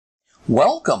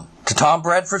Welcome to Tom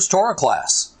Bradford's Torah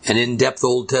class, an in-depth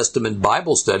Old Testament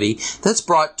Bible study that's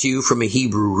brought to you from a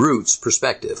Hebrew roots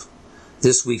perspective.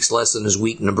 This week's lesson is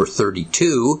week number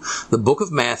 32, the book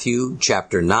of Matthew,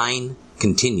 chapter 9,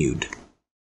 continued.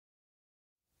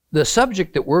 The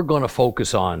subject that we're going to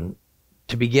focus on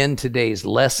to begin today's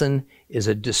lesson is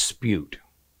a dispute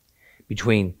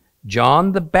between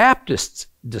John the Baptist's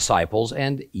disciples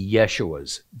and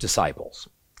Yeshua's disciples.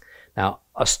 Now,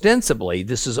 ostensibly,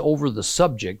 this is over the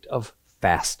subject of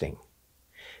fasting.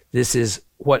 This is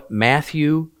what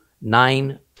Matthew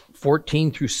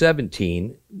 9:14 through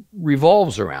 17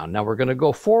 revolves around. Now, we're going to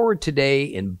go forward today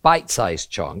in bite-sized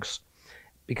chunks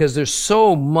because there's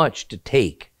so much to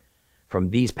take from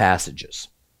these passages.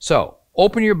 So,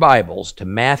 open your Bibles to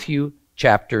Matthew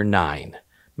chapter 9.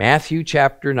 Matthew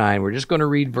chapter 9, we're just going to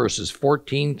read verses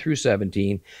 14 through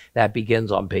 17. That begins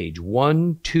on page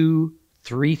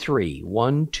 1233,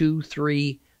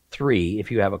 1233,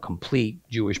 if you have a complete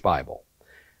Jewish Bible.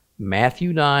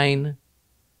 Matthew 9,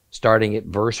 starting at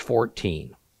verse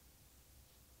 14.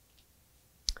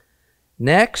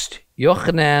 Next,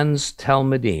 Yochanan's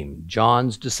Talmidim,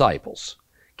 John's disciples,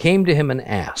 came to him and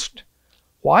asked,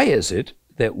 "Why is it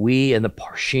that we and the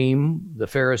Parshim, the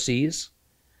Pharisees,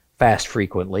 fast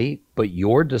frequently, but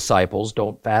your disciples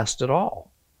don't fast at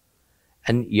all?"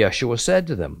 And Yeshua said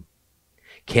to them,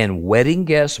 "Can wedding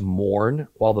guests mourn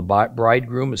while the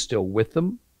bridegroom is still with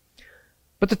them?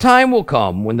 But the time will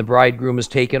come when the bridegroom is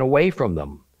taken away from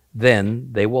them. Then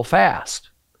they will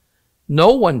fast.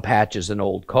 No one patches an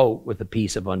old coat with a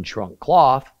piece of unshrunk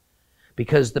cloth,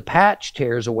 because the patch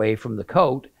tears away from the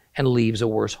coat and leaves a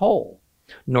worse hole.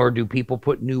 Nor do people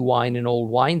put new wine in old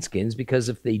wineskins, because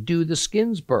if they do, the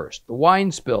skins burst, the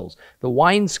wine spills, the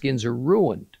wineskins are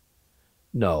ruined.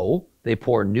 No, they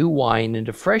pour new wine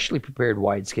into freshly prepared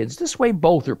wineskins. This way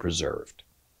both are preserved."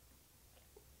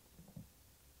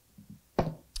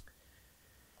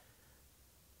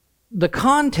 The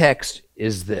context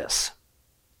is this.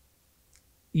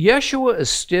 Yeshua is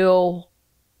still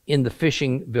in the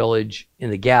fishing village in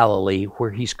the Galilee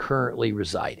where he's currently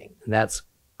residing, and that's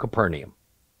Capernaum.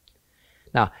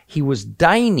 Now, he was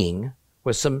dining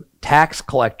with some tax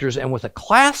collectors and with a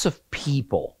class of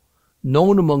people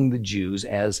known among the Jews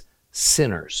as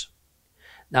sinners.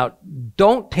 Now,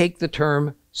 don't take the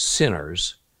term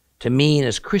sinners to mean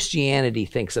as Christianity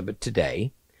thinks of it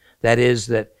today. That is,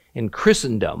 that in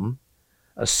Christendom,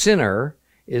 a sinner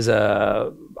is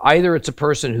either it's a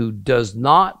person who does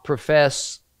not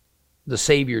profess the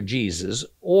Savior Jesus,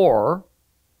 or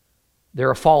they're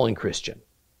a fallen Christian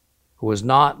who is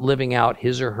not living out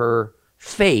his or her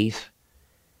faith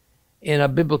in a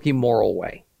biblically moral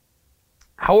way.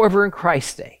 However, in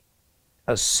Christ's day,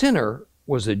 a sinner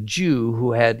was a Jew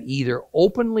who had either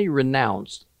openly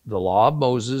renounced the law of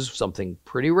Moses, something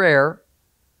pretty rare,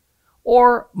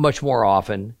 or much more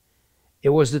often, it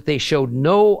was that they showed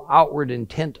no outward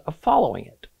intent of following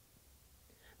it.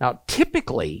 Now,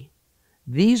 typically,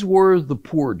 these were the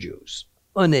poor Jews,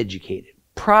 uneducated,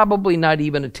 probably not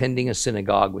even attending a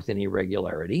synagogue with any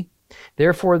regularity.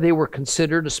 Therefore, they were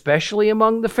considered, especially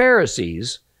among the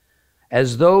Pharisees,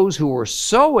 as those who were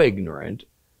so ignorant,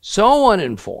 so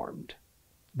uninformed,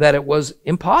 that it was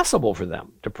impossible for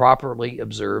them to properly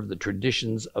observe the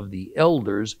traditions of the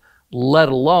elders, let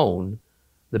alone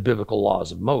the biblical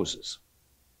laws of Moses.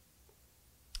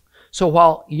 So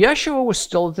while Yeshua was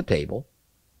still at the table,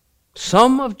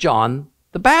 some of John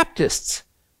the Baptist's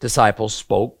disciples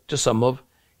spoke to some of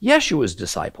Yeshua's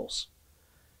disciples,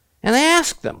 and they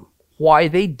asked them why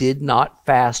they did not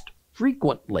fast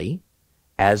frequently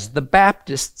as the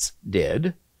Baptists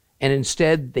did, and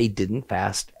instead they didn't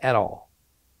fast at all.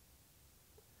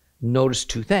 Notice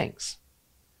two things.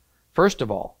 First of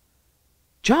all,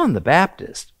 John the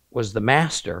Baptist was the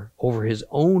master over his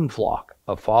own flock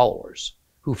of followers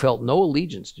who felt no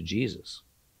allegiance to Jesus.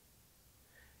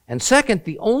 And second,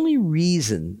 the only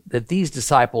reason that these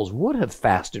disciples would have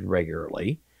fasted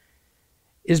regularly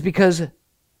is because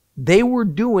they were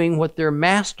doing what their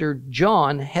master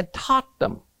John had taught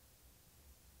them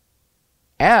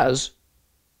as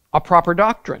a proper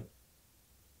doctrine.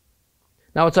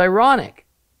 Now, it's ironic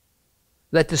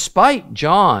that despite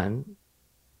John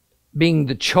being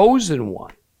the chosen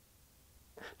one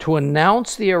to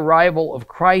announce the arrival of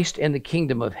Christ and the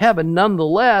kingdom of heaven,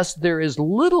 nonetheless, there is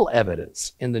little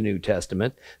evidence in the New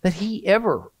Testament that he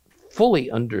ever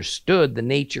fully understood the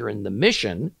nature and the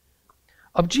mission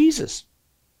of Jesus.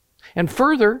 And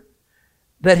further,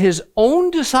 that his own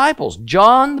disciples,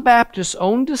 John the Baptist's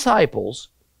own disciples,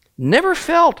 never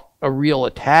felt a real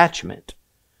attachment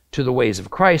to the ways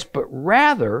of Christ, but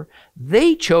rather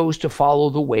they chose to follow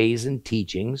the ways and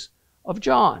teachings of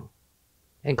John.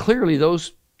 And clearly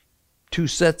those two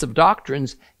sets of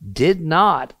doctrines did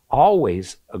not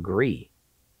always agree.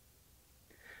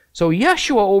 So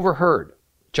Yeshua overheard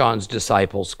John's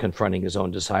disciples confronting his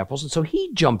own disciples, and so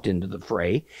he jumped into the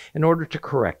fray in order to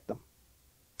correct them.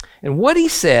 And what he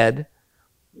said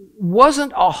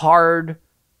wasn't a hard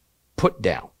put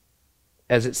down,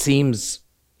 as it seems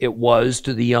it was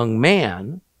to the young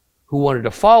man who wanted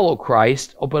to follow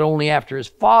Christ, but only after his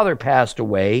father passed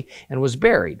away and was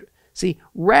buried. See,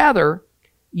 rather,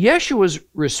 Yeshua's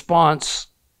response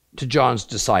to John's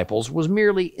disciples was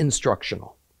merely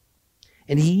instructional.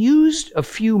 And he used a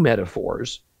few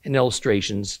metaphors and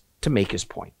illustrations to make his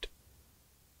point.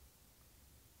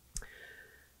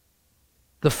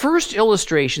 The first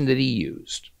illustration that he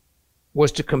used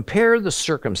was to compare the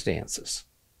circumstances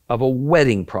of a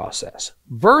wedding process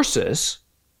versus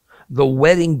the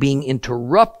wedding being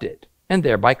interrupted and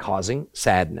thereby causing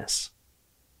sadness.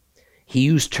 He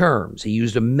used terms, he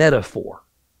used a metaphor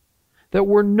that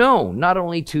were known not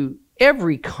only to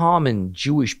every common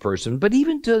Jewish person, but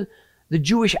even to the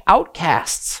Jewish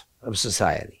outcasts of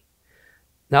society.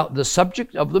 Now, the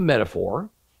subject of the metaphor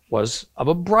was of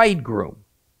a bridegroom.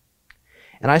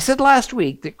 And I said last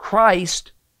week that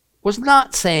Christ was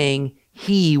not saying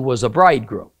he was a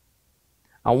bridegroom.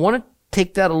 I want to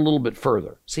take that a little bit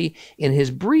further. See, in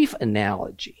his brief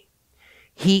analogy,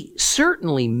 he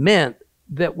certainly meant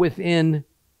that within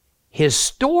his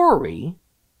story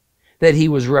that he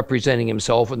was representing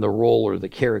himself in the role or the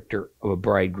character of a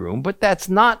bridegroom, but that's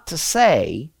not to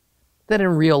say that in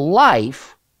real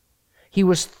life he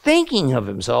was thinking of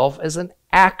himself as an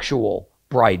actual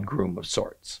bridegroom of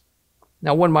sorts.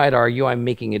 Now, one might argue I'm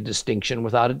making a distinction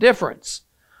without a difference.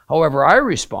 However, I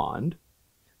respond,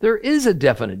 there is a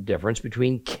definite difference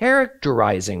between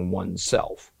characterizing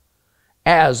oneself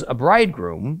as a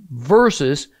bridegroom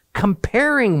versus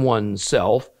comparing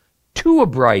oneself to a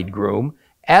bridegroom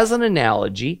as an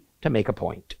analogy to make a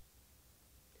point.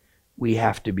 We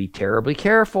have to be terribly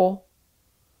careful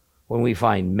when we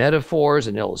find metaphors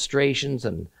and illustrations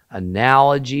and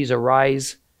analogies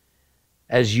arise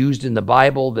as used in the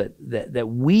Bible that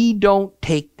we don't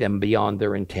take them beyond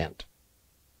their intent.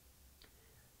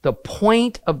 The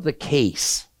point of the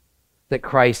case that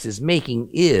Christ is making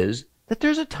is that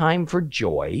there's a time for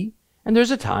joy and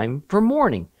there's a time for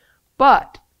mourning.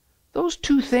 But those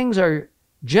two things are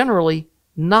generally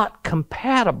not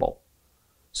compatible.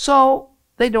 So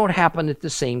they don't happen at the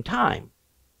same time.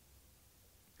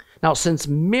 Now, since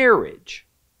marriage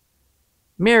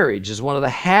is one of the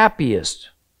happiest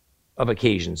of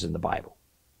occasions in the Bible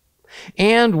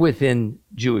and within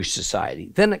Jewish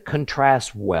society, then it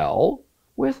contrasts well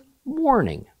with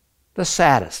mourning, the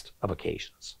saddest of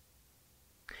occasions.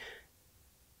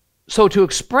 So to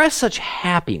express such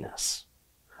happiness,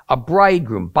 a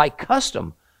bridegroom, by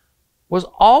custom, was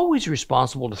always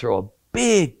responsible to throw a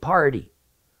big party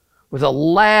with a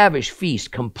lavish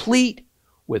feast, complete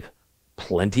with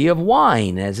plenty of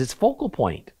wine as its focal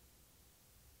point.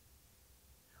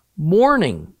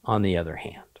 Mourning, on the other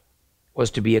hand, was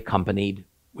to be accompanied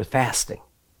with fasting.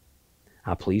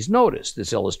 Now, please notice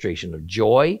this illustration of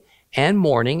joy and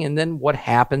mourning, and then what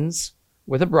happens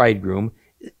with a bridegroom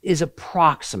is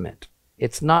approximate.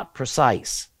 It's not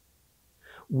precise.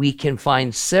 We can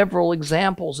find several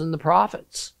examples in the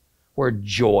prophets where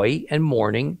joy and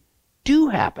mourning do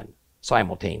happen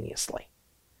simultaneously.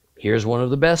 Here's one of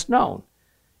the best known.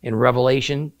 In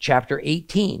Revelation chapter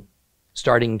 18,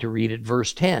 starting to read at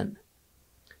verse 10.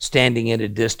 Standing at a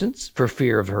distance for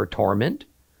fear of her torment,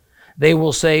 they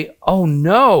will say, "Oh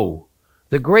no,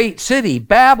 the great city,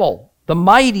 Babel, the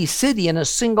mighty city, in a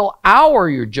single hour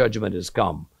your judgment has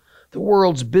come. The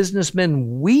world's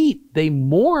businessmen weep, they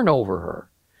mourn over her,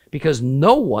 because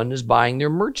no one is buying their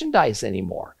merchandise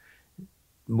anymore."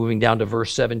 Moving down to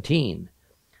verse 17.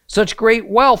 Such great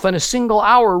wealth in a single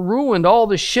hour ruined all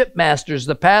the shipmasters,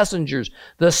 the passengers,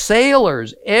 the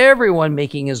sailors, everyone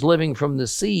making his living from the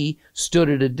sea stood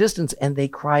at a distance, and they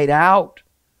cried out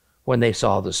when they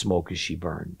saw the smoke as she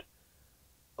burned.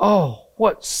 Oh,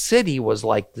 what city was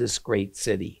like this great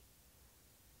city?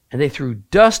 And they threw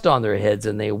dust on their heads,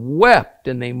 and they wept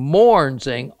and they mourned,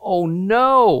 saying, "Oh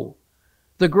no,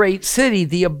 the great city,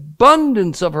 the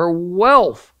abundance of her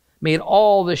wealth made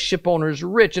all the ship owners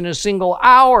rich in a single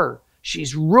hour.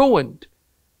 She's ruined.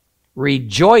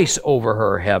 Rejoice over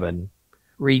her, heaven.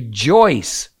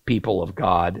 Rejoice, people of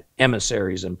God,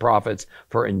 emissaries and prophets,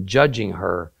 for in judging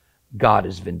her, God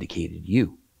has vindicated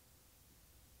you."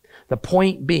 The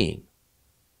point being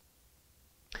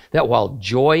that while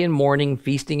joy and mourning,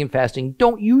 feasting and fasting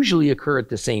don't usually occur at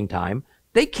the same time,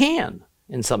 they can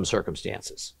in some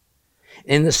circumstances.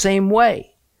 In the same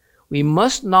way, we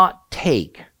must not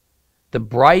take the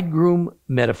bridegroom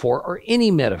metaphor, or any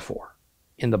metaphor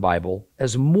in the Bible,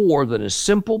 as more than a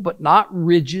simple but not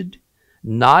rigid,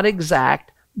 not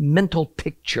exact mental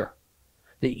picture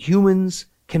that humans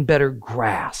can better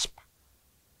grasp.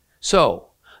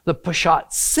 So, the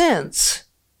Peshat sense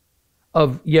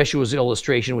of Yeshua's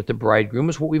illustration with the bridegroom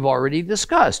is what we've already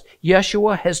discussed.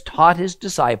 Yeshua has taught his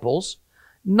disciples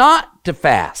not to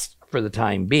fast for the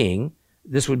time being.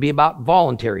 This would be about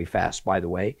voluntary fast, by the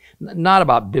way, not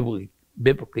about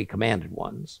biblically commanded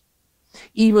ones.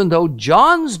 Even though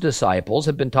John's disciples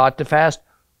have been taught to fast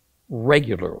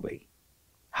regularly.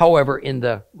 However, in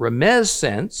the remez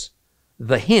sense,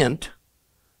 the hint,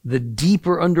 the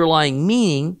deeper underlying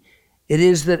meaning, it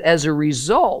is that as a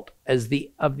result of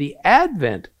the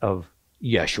advent of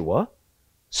Yeshua,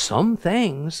 some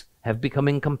things have become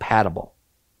incompatible.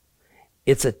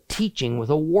 It's a teaching with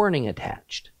a warning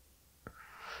attached.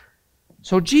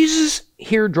 So Jesus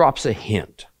here drops a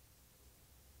hint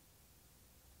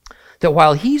that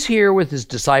while he's here with his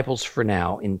disciples for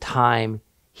now, in time,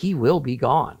 he will be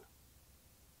gone.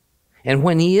 And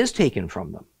when he is taken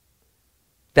from them,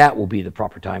 that will be the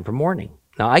proper time for mourning.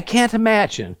 Now, I can't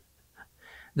imagine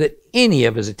that any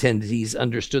of his attendees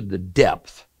understood the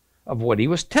depth of what he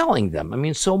was telling them. I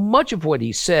mean, so much of what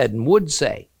he said and would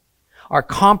say are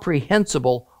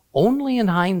comprehensible only in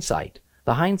hindsight,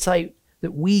 the hindsight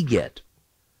that we get.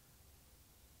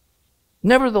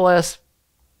 Nevertheless,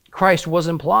 Christ was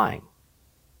implying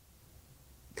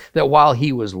that while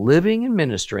he was living and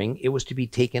ministering, it was to be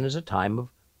taken as a time of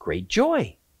great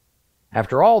joy.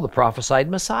 After all, the prophesied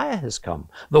Messiah has come.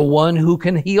 The one who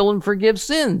can heal and forgive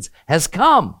sins has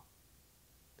come.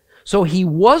 So he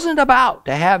wasn't about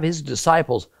to have his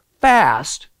disciples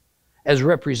fast as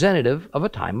representative of a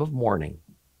time of mourning.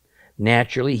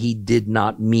 Naturally, he did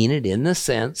not mean it in the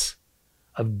sense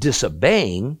of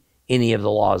disobeying any of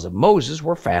the laws of Moses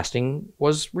where fasting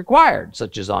was required,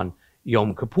 such as on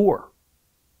Yom Kippur.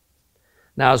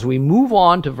 Now, as we move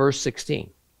on to verse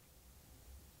 16,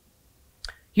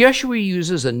 Yeshua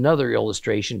uses another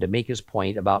illustration to make his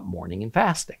point about mourning and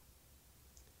fasting.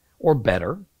 Or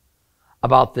better,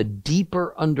 about the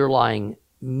deeper underlying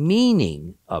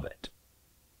meaning of it,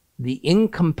 the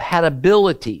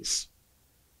incompatibilities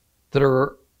that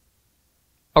are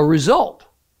a result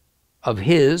of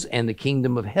his and the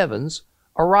kingdom of heaven's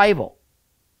arrival.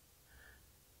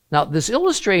 Now, this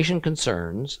illustration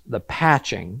concerns the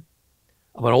patching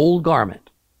of an old garment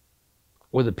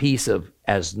with a piece of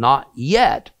as not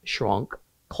yet shrunk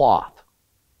cloth.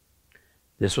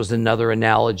 This was another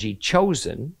analogy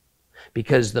chosen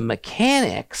because the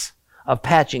mechanics of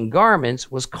patching garments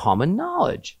was common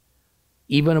knowledge,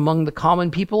 even among the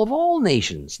common people of all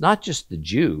nations, not just the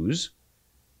Jews.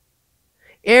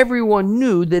 Everyone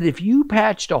knew that if you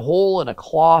patched a hole in a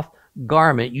cloth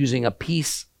garment using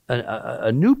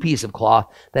a new piece of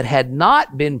cloth that had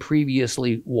not been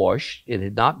previously washed, it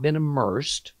had not been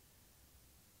immersed,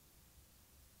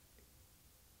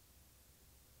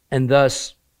 and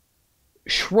thus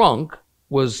shrunk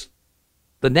was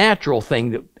the natural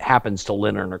thing that happens to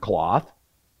linen or cloth,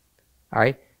 all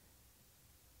right?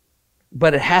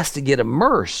 But it has to get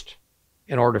immersed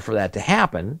in order for that to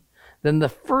happen. Then the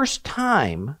first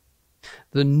time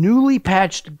the newly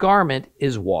patched garment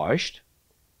is washed,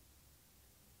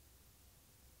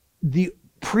 the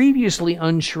previously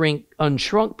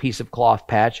unshrunk piece of cloth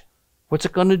patch, what's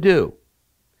it going to do?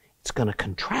 It's going to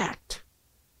contract.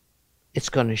 It's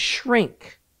going to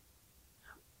shrink.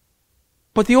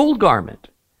 But the old garment,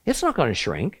 it's not going to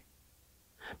shrink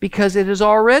because it has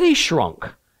already shrunk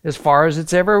as far as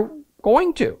it's ever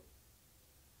going to.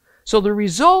 So the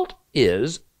result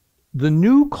is the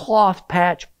new cloth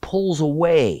patch pulls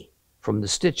away from the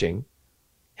stitching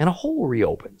and a hole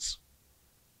reopens.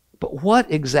 But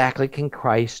what exactly can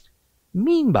Christ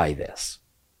mean by this?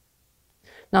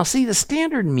 Now, see, the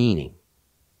standard meaning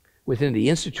within the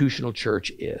institutional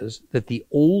church is that the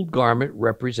old garment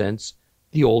represents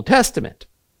the Old Testament,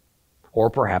 or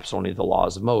perhaps only the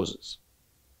laws of Moses.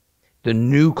 The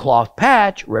new cloth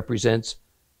patch represents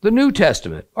the New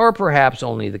Testament, or perhaps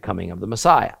only the coming of the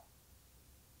Messiah.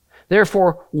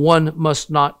 Therefore, one must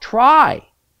not try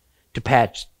to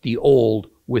patch the old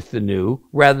with the new.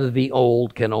 Rather, the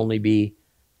old can only be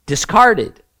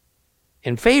discarded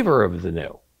in favor of the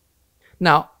new.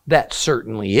 Now, that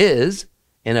certainly is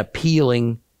an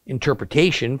appealing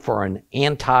interpretation for an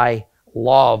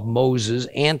anti-law of Moses,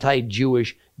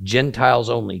 anti-Jewish,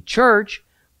 Gentiles-only church,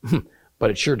 but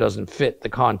it sure doesn't fit the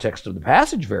context of the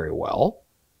passage very well.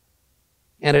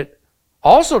 And it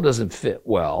also doesn't fit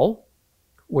well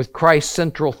with Christ's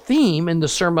central theme in the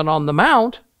Sermon on the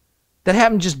Mount that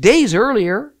happened just days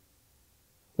earlier,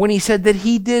 when he said that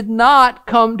he did not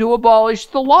come to abolish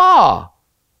the law.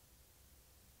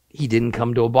 He didn't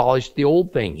come to abolish the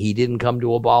old thing. He didn't come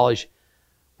to abolish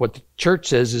what the church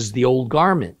says is the old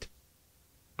garment,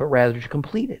 but rather to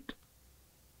complete it.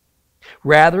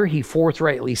 Rather, he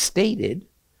forthrightly stated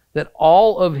that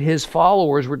all of his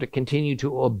followers were to continue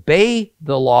to obey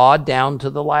the law down to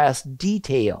the last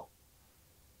detail.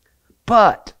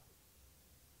 But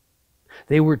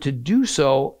they were to do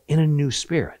so in a new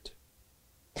spirit,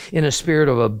 in a spirit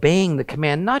of obeying the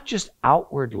command, not just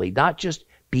outwardly, not just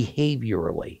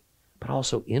behaviorally, but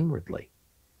also inwardly,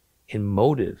 in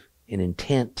motive, in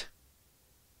intent.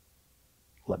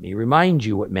 Let me remind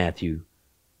you what Matthew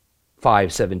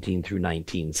 5:17 through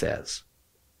 19 says.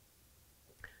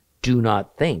 Do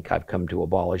not think I've come to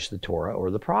abolish the Torah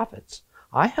or the prophets.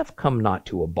 I have come not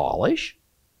to abolish,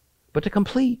 but to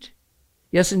complete.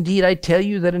 Yes, indeed, I tell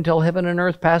you that until heaven and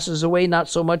earth passes away, not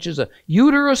so much as a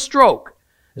jot or a stroke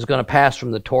is going to pass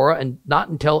from the Torah, and not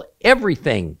until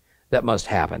everything that must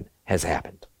happen has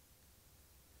happened.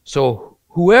 So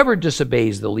whoever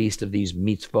disobeys the least of these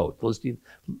mitzvot,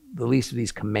 the least of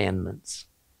these commandments,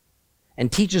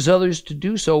 and teaches others to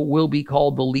do so will be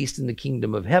called the least in the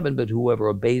kingdom of heaven, but whoever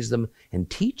obeys them and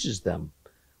teaches them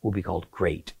will be called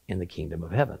great in the kingdom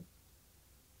of heaven.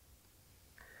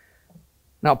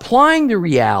 Now, applying the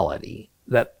reality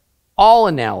that all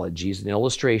analogies and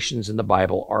illustrations in the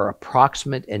Bible are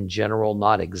approximate and general,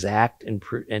 not exact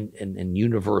and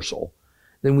universal,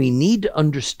 then we need to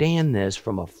understand this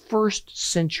from a first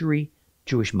century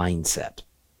Jewish mindset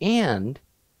and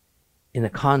in the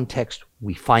context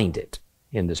we find it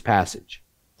in this passage.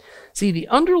 See, the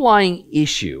underlying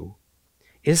issue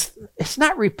is it's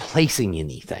not replacing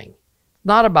anything. It's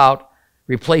not about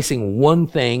replacing one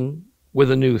thing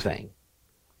with a new thing.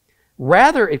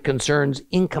 Rather, it concerns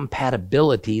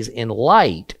incompatibilities in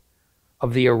light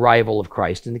of the arrival of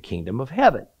Christ in the kingdom of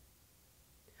heaven.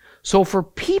 So for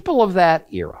people of that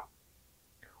era,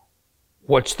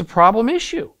 what's the problem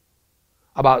issue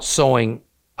about sewing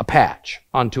a patch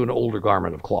onto an older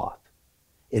garment of cloth?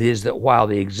 It is that while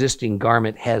the existing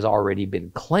garment has already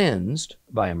been cleansed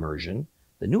by immersion,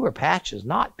 the newer patch has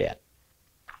not been.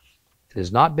 It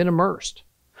has not been immersed.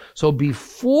 So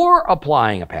before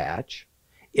applying a patch,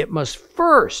 it must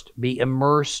first be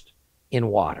immersed in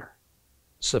water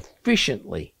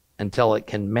sufficiently until it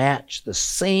can match the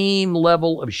same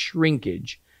level of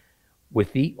shrinkage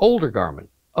with the older garment.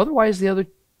 Otherwise, the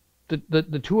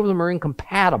two of them are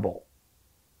incompatible.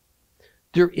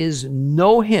 There is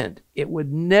no hint, it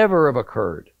would never have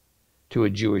occurred to a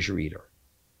Jewish reader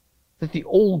that the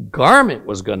old garment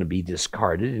was going to be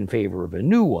discarded in favor of a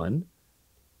new one.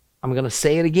 I'm going to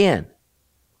say it again.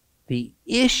 The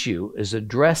issue is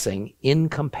addressing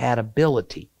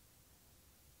incompatibility.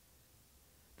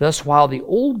 Thus, while the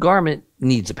old garment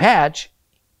needs a patch,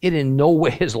 it in no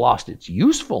way has lost its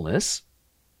usefulness.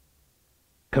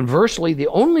 Conversely, the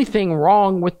only thing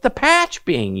wrong with the patch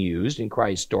being used in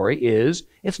Christ's story is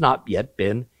it's not yet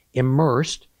been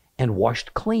immersed and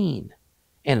washed clean.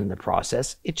 And in the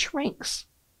process, it shrinks.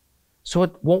 So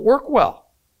it won't work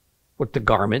well with the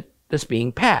garment that's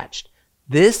being patched.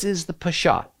 This is the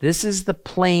pashat. This is the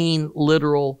plain,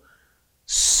 literal,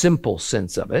 simple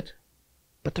sense of it.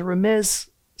 But the remez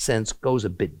sense goes a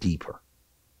bit deeper.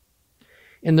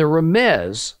 In the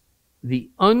remez,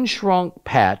 the unshrunk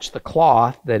patch, the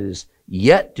cloth that is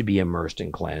yet to be immersed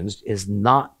and cleansed, is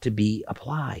not to be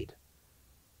applied.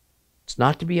 It's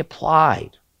not to be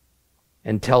applied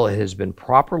until it has been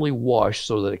properly washed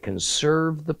so that it can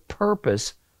serve the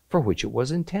purpose for which it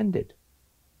was intended.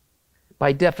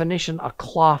 By definition, a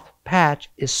cloth patch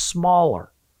is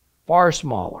smaller, far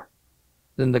smaller,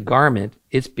 than the garment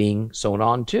it's being sewn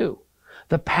onto.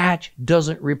 The patch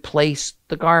doesn't replace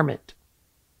the garment.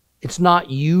 It's not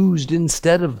used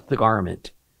instead of the garment.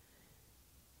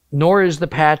 Nor is the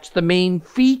patch the main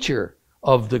feature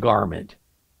of the garment.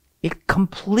 It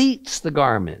completes the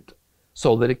garment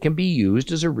so that it can be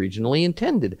used as originally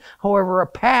intended. However, a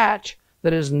patch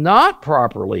that is not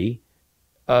properly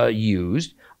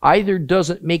used either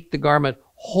doesn't make the garment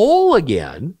whole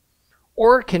again,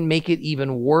 or it can make it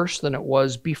even worse than it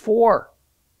was before.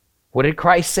 What did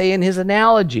Christ say in his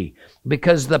analogy?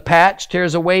 Because the patch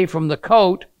tears away from the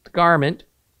coat, the garment,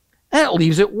 and it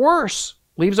leaves it worse,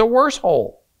 leaves a worse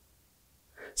hole.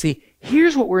 See,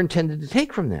 here's what we're intended to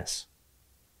take from this.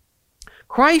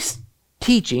 Christ's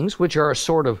teachings, which are a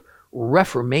sort of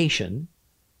reformation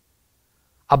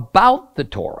about the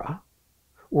Torah,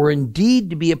 were indeed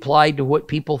to be applied to what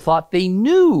people thought they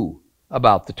knew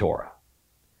about the Torah.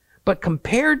 But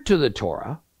compared to the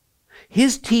Torah,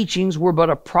 his teachings were but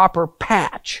a proper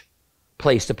patch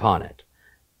placed upon it.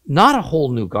 not a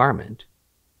whole new garment.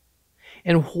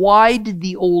 And why did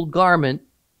the old garment,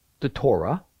 the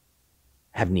Torah,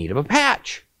 have need of a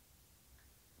patch?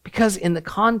 Because in the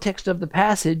context of the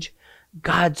passage,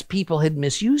 God's people had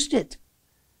misused it,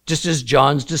 just as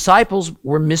John's disciples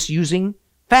were misusing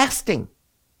fasting.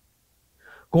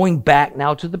 Going back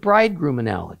now to the bridegroom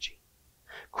analogy,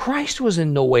 Christ was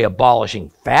in no way abolishing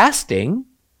fasting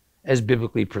as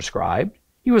biblically prescribed.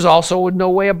 He was also in no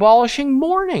way abolishing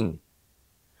mourning.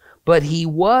 But he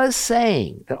was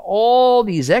saying that all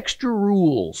these extra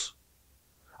rules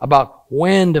about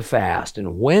when to fast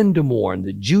and when to mourn,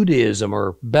 that Judaism,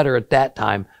 or better at that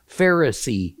time,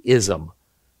 Phariseeism,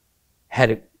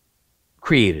 had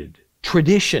created,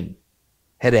 tradition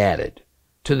had added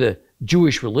to the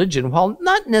Jewish religion, while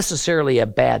not necessarily a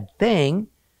bad thing,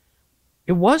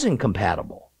 it was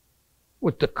incompatible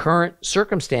with the current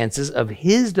circumstances of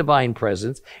his divine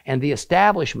presence and the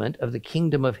establishment of the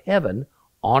kingdom of heaven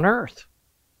on earth.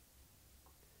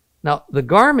 Now, the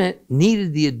garment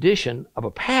needed the addition of a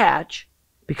patch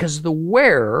because the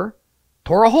wearer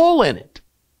tore a hole in it.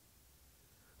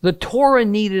 The Torah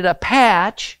needed a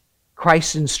patch,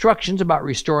 Christ's instructions about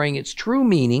restoring its true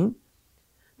meaning,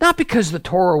 not because the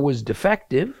Torah was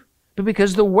defective, but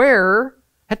because the wearer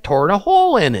had torn a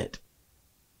hole in it.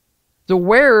 The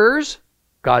wearers,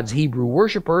 God's Hebrew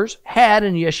worshipers, had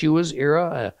in Yeshua's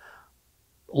era,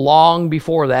 long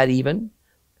before that even,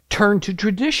 turned to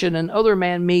tradition and other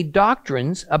man-made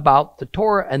doctrines about the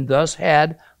Torah and thus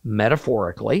had,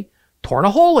 metaphorically, torn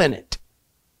a hole in it.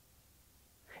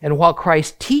 And while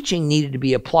Christ's teaching needed to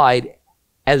be applied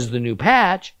as the new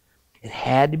patch, it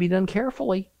had to be done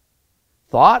carefully,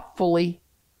 thoughtfully,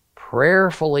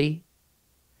 prayerfully,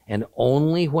 and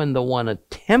only when the one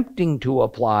attempting to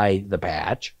apply the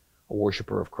patch, a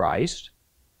worshiper of Christ,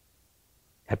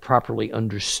 had properly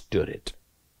understood it,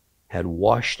 had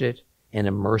washed it, and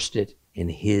immersed it in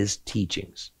his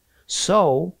teachings,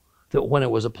 so that when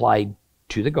it was applied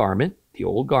to the garment, the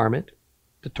old garment,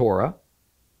 the Torah,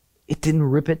 it didn't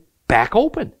rip it back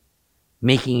open,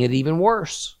 making it even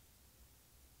worse.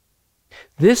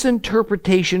 This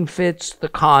interpretation fits the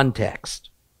context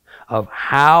of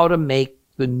how to make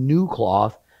the new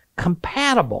cloth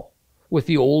compatible with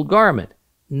the old garment,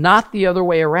 not the other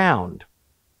way around.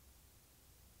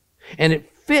 And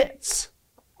it fits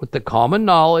with the common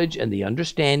knowledge and the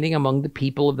understanding among the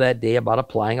people of that day about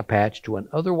applying a patch to an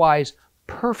otherwise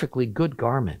perfectly good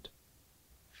garment.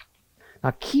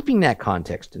 Now, keeping that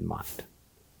context in mind,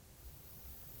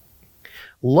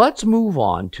 let's move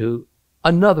on to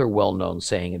another well-known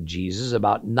saying of Jesus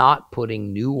about not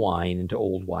putting new wine into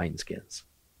old wineskins.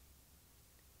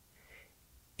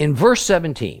 In verse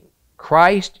 17,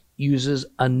 Christ uses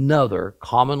another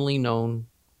commonly known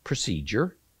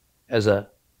procedure as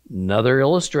another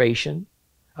illustration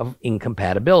of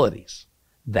incompatibilities,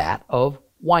 that of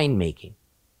winemaking.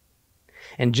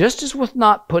 And just as with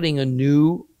not putting a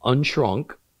new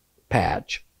unshrunk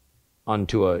patch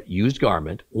onto a used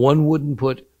garment, one wouldn't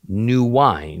put new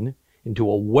wine into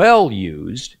a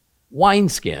well-used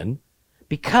wineskin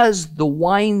because the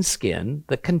wineskin,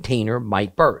 the container,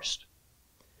 might burst.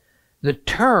 The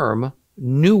term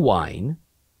new wine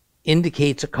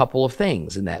indicates a couple of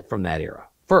things from that era.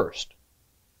 First,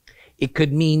 it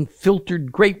could mean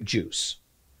filtered grape juice,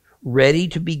 ready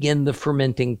to begin the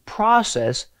fermenting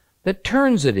process that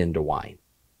turns it into wine.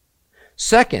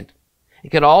 Second, it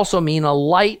could also mean a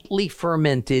lightly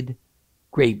fermented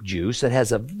grape juice that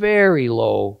has a very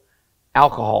low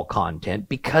alcohol content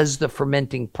because the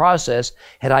fermenting process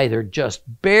had either just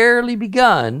barely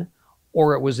begun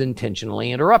or it was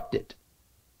intentionally interrupted.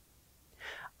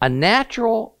 A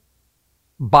natural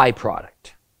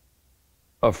byproduct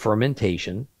of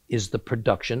fermentation is the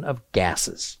production of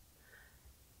gases,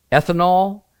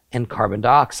 ethanol and carbon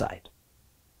dioxide.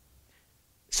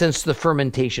 Since the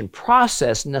fermentation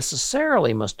process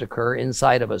necessarily must occur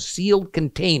inside of a sealed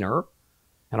container,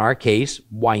 in our case,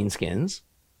 wineskins,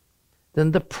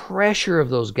 then the pressure of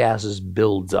those gases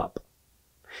builds up.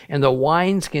 And the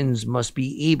wineskins must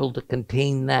be able to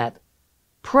contain that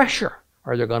pressure,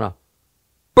 or they're going to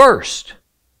burst,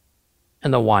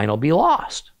 and the wine will be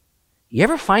lost. You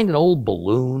ever find an old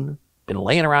balloon, been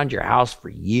laying around your house for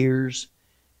years,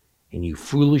 and you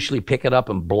foolishly pick it up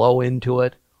and blow into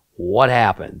it? What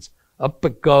happens? Up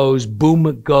it goes, boom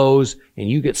it goes, and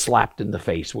you get slapped in the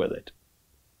face with it.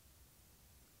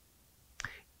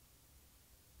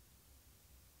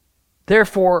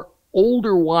 Therefore,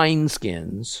 older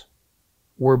wineskins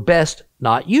were best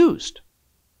not used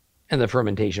in the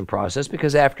fermentation process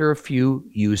because after a few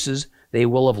uses, they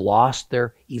will have lost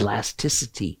their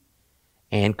elasticity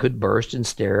and could burst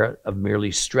instead of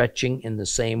merely stretching in the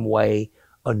same way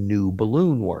a new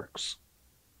balloon works.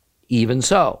 Even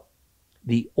so,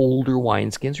 the older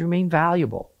wineskins remain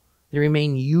valuable. They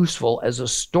remain useful as a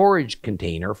storage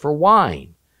container for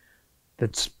wine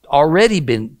that's already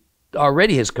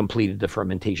has completed the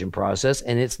fermentation process,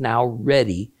 and it's now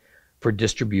ready for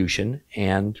distribution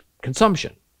and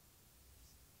consumption.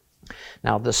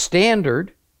 Now, the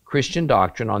standard Christian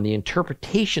doctrine on the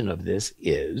interpretation of this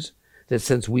is that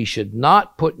since we should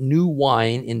not put new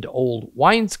wine into old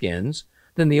wineskins,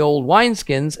 then the old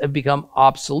wineskins have become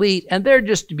obsolete and they're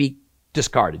just to be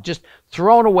discarded, just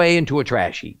thrown away into a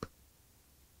trash heap.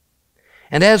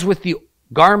 And as with the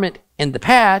garment and the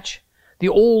patch, the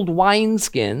old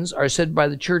wineskins are said by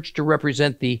the church to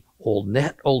represent the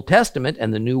Old Testament,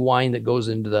 and the new wine that goes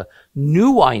into the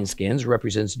new wineskins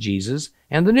represents Jesus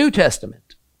and the New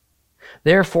Testament.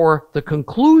 Therefore, the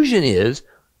conclusion is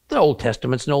the Old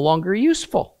Testament's no longer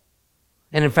useful.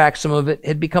 And in fact, some of it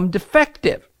had become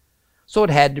defective, so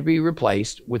it had to be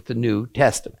replaced with the New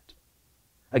Testament.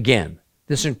 Again,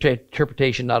 this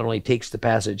interpretation not only takes the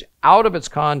passage out of its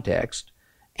context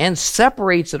and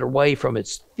separates it away from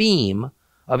its theme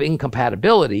of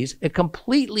incompatibilities, it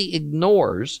completely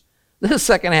ignores the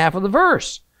second half of the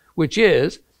verse, which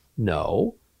is,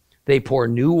 no, they pour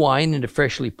new wine into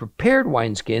freshly prepared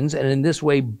wineskins, and in this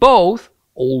way both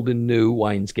old and new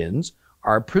wineskins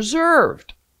are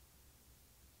preserved.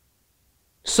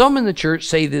 Some in the church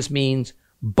say this means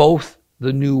both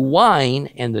the new wine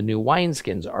and the new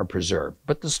wineskins are preserved,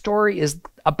 but the story is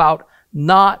about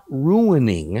not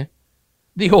ruining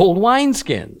the old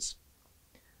wineskins.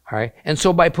 All right. And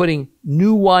so by putting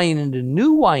new wine into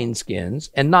new wineskins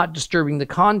and not disturbing the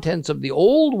contents of the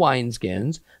old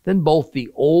wineskins, then both the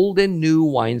old and new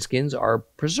wineskins are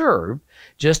preserved,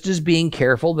 just as being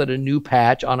careful that a new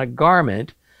patch on a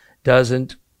garment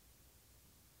doesn't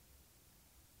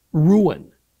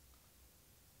ruin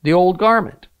the old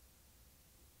garment.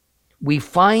 We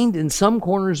find in some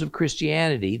corners of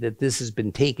Christianity that this has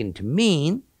been taken to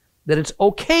mean that it's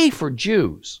okay for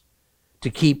Jews to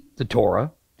keep the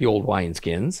Torah, the old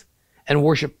wineskins, and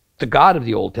worship the God of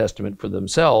the Old Testament for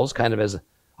themselves, kind of as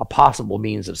a possible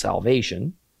means of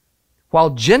salvation,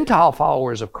 while Gentile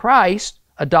followers of Christ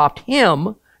adopt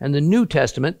him and the New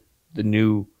Testament, the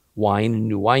new wine and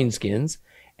new wineskins,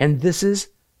 and this is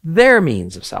their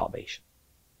means of salvation.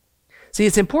 See,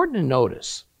 it's important to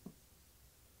notice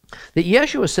that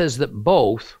Yeshua says that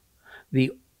both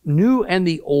the new and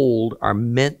the old are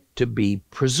meant to be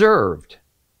preserved.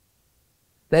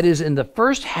 That is, in the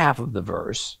first half of the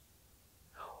verse,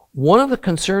 one of the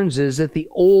concerns is that the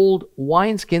old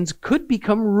wineskins could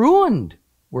become ruined,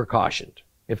 we're cautioned,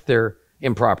 if they're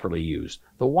improperly used.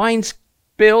 The wine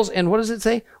spills, and what does it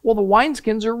say? Well, the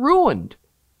wineskins are ruined.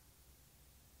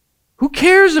 Who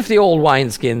cares if the old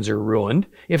wineskins are ruined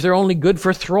if they're only good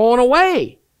for throwing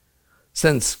away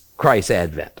since Christ's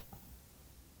advent?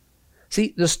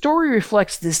 See, the story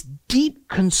reflects this deep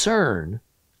concern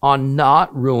on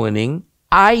not ruining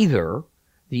either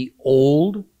the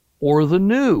old or the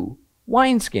new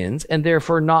wineskins, and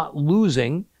therefore not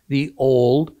losing the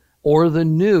old or the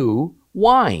new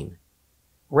wine.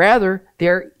 Rather,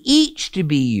 they're each to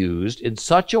be used in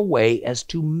such a way as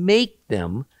to make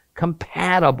them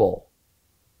compatible.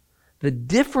 The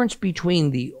difference between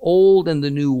the old and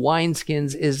the new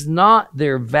wineskins is not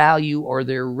their value or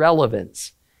their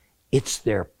relevance. It's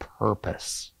their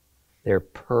purpose. Their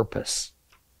purpose.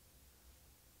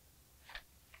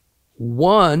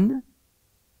 One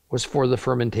was for the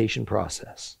fermentation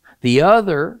process. The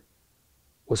other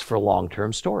was for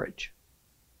long-term storage.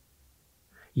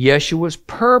 Yeshua's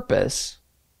purpose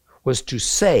was to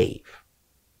save,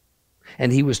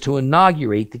 and he was to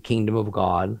inaugurate the kingdom of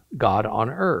God on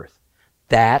earth.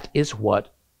 That is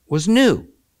what was new.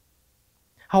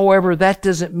 However, that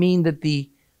doesn't mean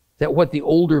that what the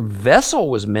older vessel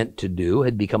was meant to do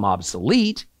had become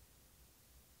obsolete.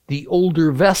 The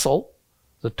older vessel,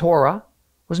 the Torah,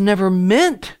 was never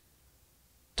meant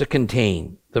to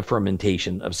contain the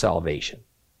fermentation of salvation.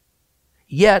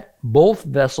 Yet, both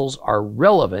vessels are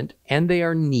relevant and they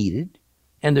are needed,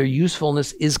 and their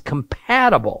usefulness is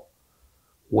compatible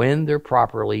when they're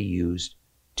properly used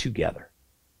together.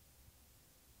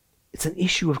 It's an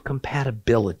issue of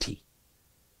compatibility,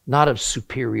 not of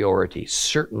superiority,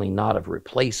 certainly not of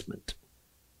replacement.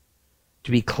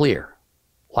 To be clear,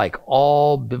 like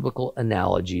all biblical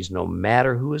analogies, no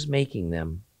matter who is making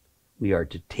them, we are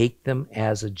to take them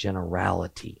as a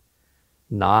generality,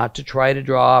 not to try to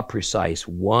draw precise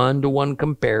one-to-one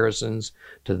comparisons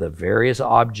to the various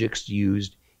objects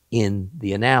used in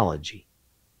the analogy.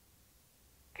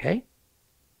 Okay?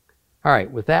 All right,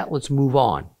 with that, let's move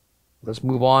on. Let's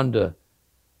move on to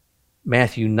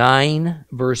Matthew 9,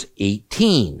 verse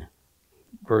 18.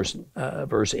 Verse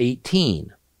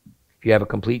 18. If you have a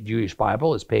complete Jewish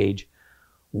Bible, it's page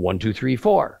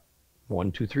 1234.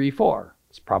 1234.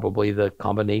 It's probably the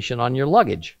combination on your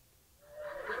luggage.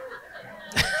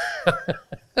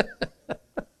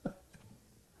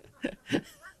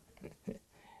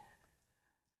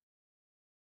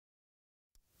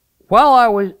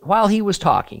 While he was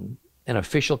talking, an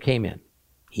official came in.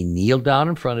 He kneeled down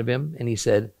in front of him and he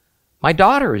said, "My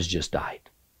daughter has just died.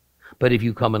 But if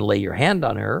you come and lay your hand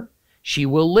on her, she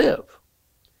will live."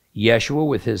 Yeshua,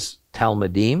 with his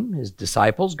Talmudim, his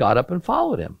disciples, got up and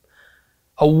followed him.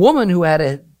 A woman who had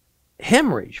a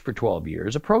hemorrhage for 12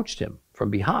 years approached him from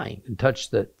behind and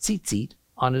touched the tzitzit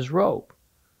on his robe.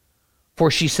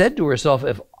 For she said to herself,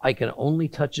 "If I can only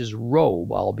touch his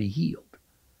robe, I'll be healed."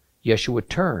 Yeshua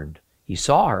turned. He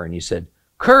saw her and he said,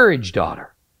 "Courage,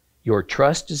 daughter. Your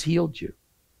trust has healed you."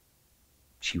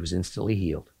 She was instantly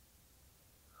healed.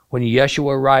 When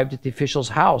Yeshua arrived at the official's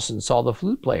house and saw the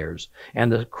flute players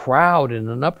and the crowd in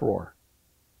an uproar,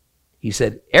 he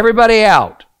said, "Everybody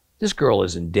out. This girl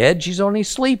isn't dead. She's only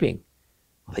sleeping."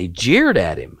 Well, they jeered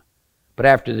at him. But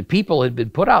after the people had been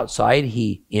put outside,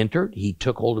 he entered, he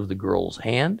took hold of the girl's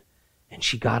hand, and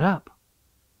she got up.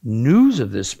 News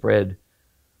of this spread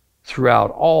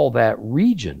throughout all that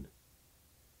region.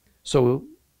 So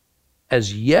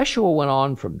as Yeshua went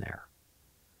on from there,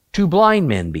 2 blind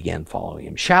men began following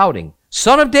him, shouting,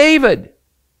 "Son of David,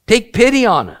 take pity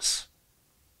on us."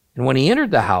 And when he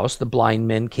entered the house, the blind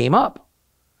men came up.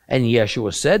 And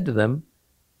Yeshua said to them,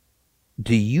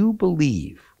 "Do you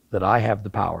believe that I have the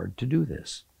power to do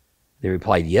this?" They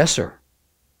replied, "Yes, sir."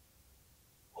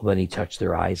 Well, then he touched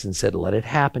their eyes and said, "Let it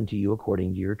happen to you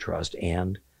according to your trust."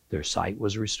 And their sight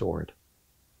was restored.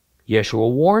 Yeshua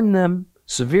warned them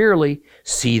severely,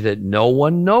 "See that no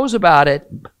one knows about it."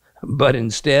 But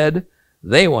instead,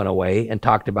 they went away and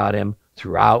talked about him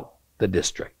throughout the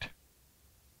district.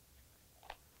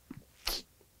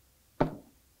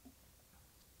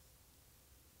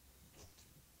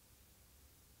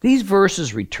 These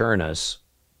verses return us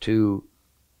to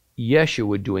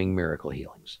Yeshua doing miracle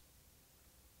healings.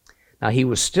 Now, he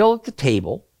was still at the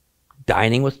table,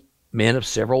 dining with men of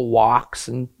several walks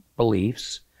and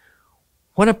beliefs,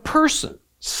 when a person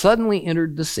suddenly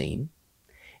entered the scene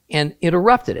and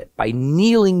interrupted it by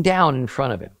kneeling down in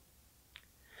front of him.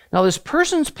 Now, this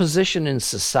person's position in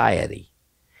society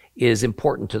is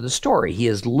important to the story. He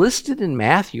is listed in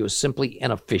Matthew as simply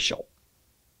an official.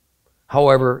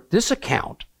 However, this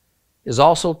account is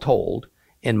also told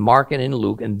in Mark and in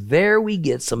Luke, and there we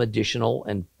get some additional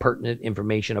and pertinent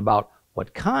information about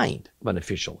what kind of an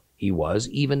official he was,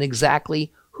 even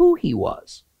exactly who he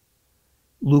was.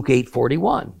 Luke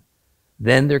 8:41.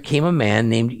 Then there came a man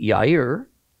named Yair,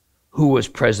 who was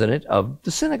president of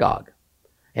the synagogue.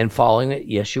 And falling at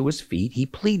Yeshua's feet, he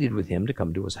pleaded with him to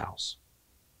come to his house.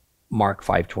 Mark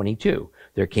 5:22.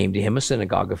 There came to him a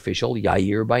synagogue official,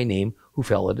 Yair by name, who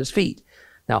fell at his feet.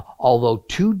 Now, although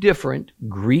 2 different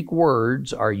Greek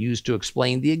words are used to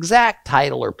explain the exact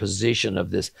title or position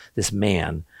of this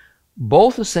man,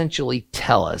 both essentially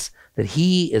tell us that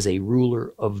he is a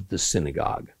ruler of the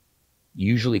synagogue,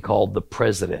 usually called the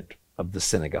president of the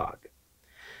synagogue.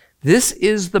 This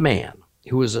is the man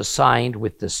who is assigned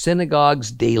with the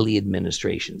synagogue's daily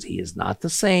administrations. He is not the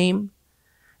same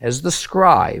as the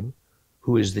scribe,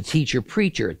 who is the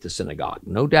teacher-preacher at the synagogue.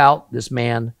 No doubt this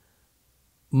man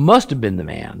must have been the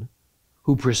man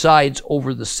who presides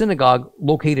over the synagogue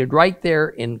located right there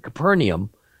in Capernaum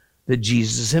that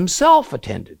Jesus himself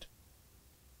attended.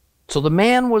 So the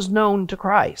man was known to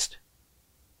Christ.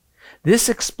 This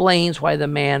explains why the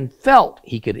man felt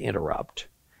he could interrupt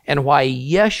and why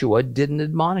Yeshua didn't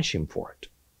admonish him for it.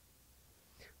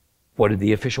 What did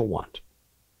the official want?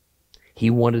 He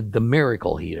wanted the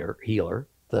miracle healer,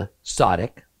 the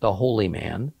tzaddik, the holy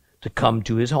man, to come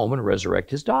to his home and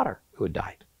resurrect his daughter who had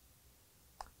died.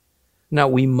 Now,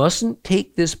 we mustn't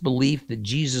take this belief that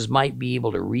Jesus might be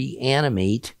able to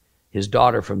reanimate his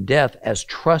daughter from death as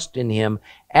trust in him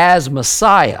as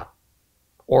Messiah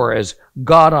or as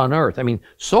God on earth. I mean,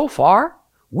 so far,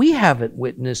 we haven't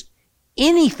witnessed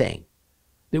anything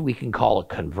that we can call a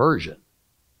conversion.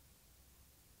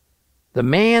 The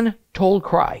man told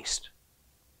Christ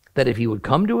that if he would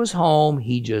come to his home,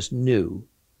 he just knew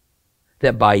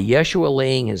that by Yeshua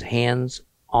laying his hands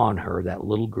on her, that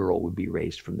little girl would be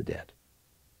raised from the dead.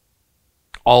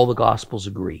 All the Gospels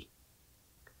agree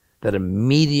that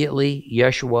immediately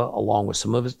Yeshua, along with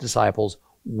some of his disciples,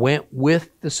 went with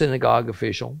the synagogue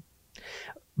official.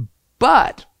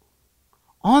 But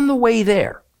on the way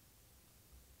there,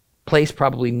 placed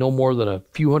probably no more than a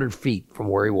few hundred feet from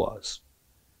where he was,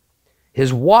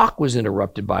 His walk was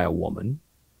interrupted by a woman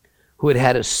who had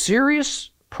had a serious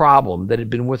problem that had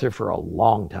been with her for a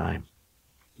long time.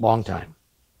 Long time.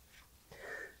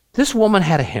 This woman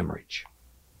had a hemorrhage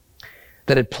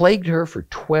that had plagued her for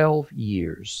 12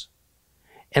 years.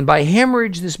 And by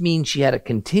hemorrhage, this means she had a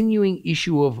continuing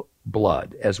issue of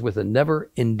blood, as with a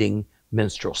never-ending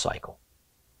menstrual cycle.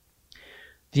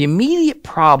 The immediate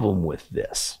problem with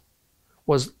this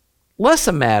was less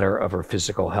a matter of her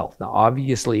physical health. Now,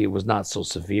 obviously, it was not so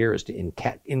severe as to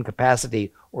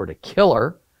incapacitate or to kill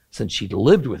her, since she'd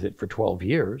lived with it for 12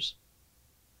 years.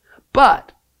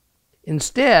 But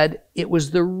instead, it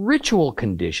was the ritual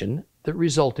condition that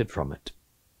resulted from it.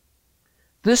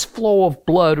 This flow of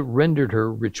blood rendered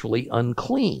her ritually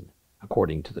unclean,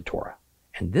 according to the Torah,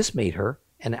 and this made her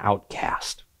an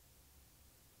outcast.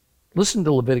 Listen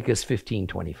to Leviticus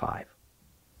 15:25.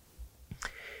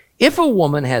 If a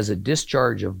woman has a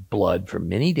discharge of blood for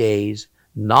many days,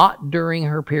 not during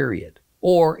her period,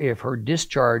 or if her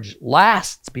discharge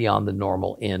lasts beyond the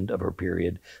normal end of her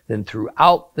period, then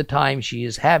throughout the time she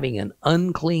is having an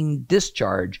unclean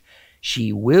discharge,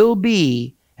 she will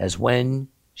be as when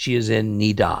she is in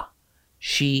nidah.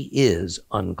 She is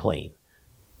unclean.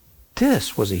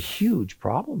 This was a huge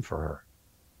problem for her.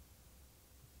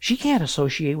 She can't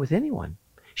associate with anyone.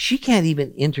 She can't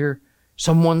even enter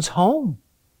someone's home.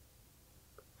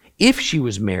 If she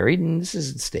was married, and this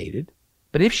isn't stated,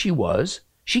 but if she was,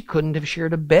 she couldn't have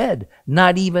shared a bed,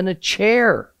 not even a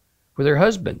chair, with her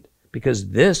husband, because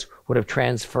this would have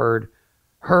transferred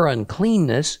her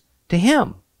uncleanness to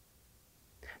him.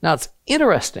 Now, it's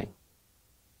interesting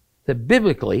that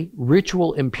biblically,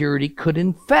 ritual impurity could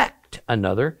infect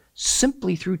another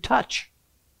simply through touch.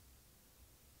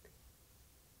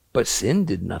 But sin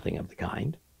did nothing of the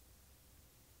kind.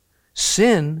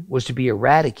 Sin was to be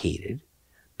eradicated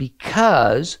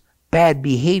because bad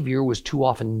behavior was too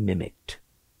often mimicked.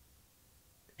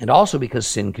 And also because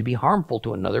sin could be harmful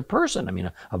to another person. I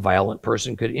mean, a violent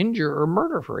person could injure or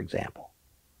murder, for example.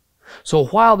 So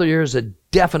while there is a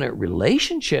definite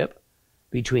relationship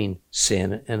between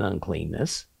sin and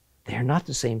uncleanness, they are not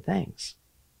the same things.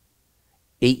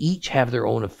 They each have their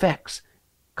own effects,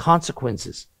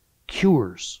 consequences,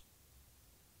 cures.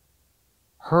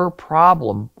 Her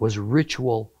problem was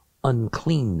ritual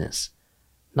uncleanness,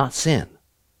 not sin.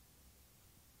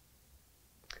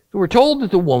 So we're told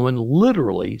that the woman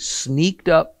literally sneaked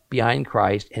up behind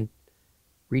Christ and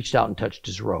reached out and touched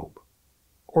his robe,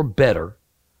 or better,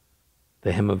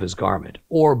 the hem of his garment,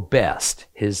 or best,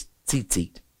 his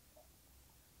tzitzit.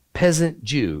 Peasant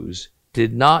Jews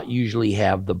did not usually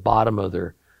have the bottom of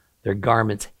their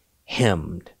garments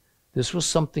hemmed. This was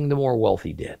something the more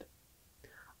wealthy did.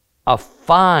 A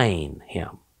fine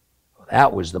hem,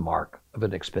 that was the mark of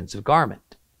an expensive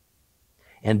garment.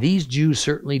 And these Jews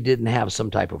certainly didn't have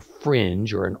some type of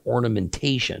fringe or an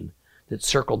ornamentation that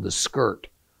circled the skirt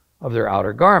of their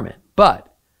outer garment.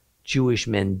 But Jewish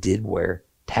men did wear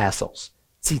tassels,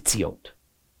 tzitziot.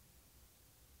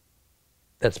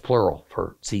 That's plural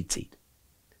for tzitzit.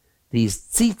 These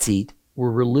tzitzit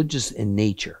were religious in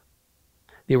nature.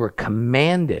 They were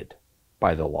commanded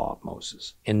by the law of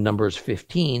Moses. In Numbers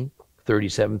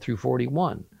 15:37 through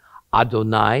 41,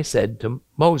 Adonai said to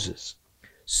Moses,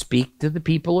 "Speak to the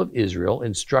people of Israel,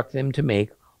 instruct them to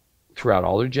make, throughout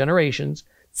all their generations,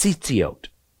 tzitziot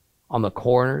on the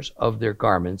corners of their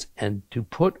garments, and to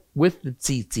put with the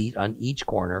tzitzit on each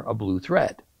corner a blue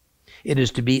thread. It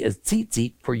is to be a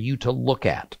tzitzit for you to look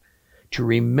at, to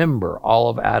remember all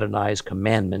of Adonai's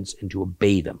commandments and to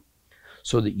obey them,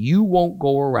 so that you won't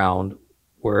go around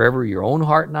wherever your own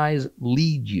heart and eyes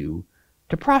lead you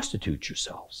to prostitute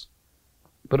yourselves.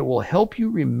 But it will help you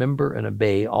remember and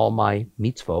obey all my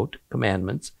mitzvot,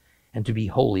 commandments, and to be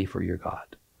holy for your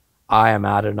God. I am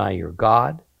Adonai your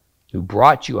God, who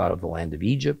brought you out of the land of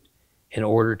Egypt in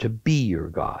order to be your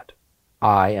God.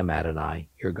 I am Adonai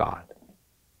your God."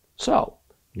 So,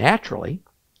 naturally,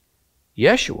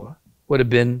 Yeshua would have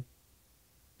been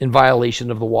in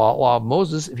violation of the law of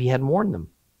Moses if he hadn't warned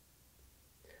them.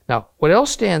 Now, what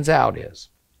else stands out is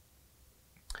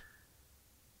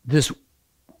this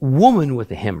woman with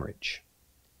the hemorrhage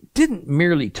didn't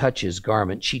merely touch his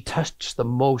garment, she touched the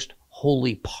most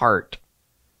holy part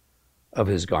of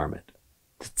his garment,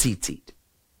 the tzitzit.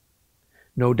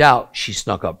 No doubt she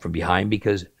snuck up from behind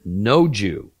because no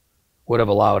Jew would have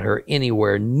allowed her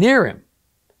anywhere near him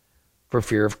for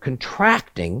fear of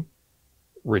contracting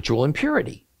ritual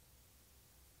impurity.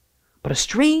 But a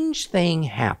strange thing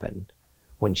happened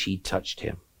when she touched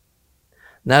him.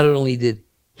 Not only did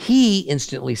he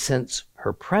instantly sense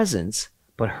her presence,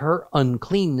 but her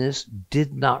uncleanness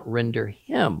did not render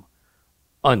him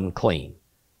unclean,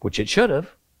 which it should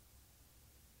have.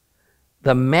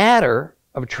 the matter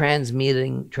of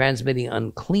transmitting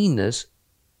uncleanness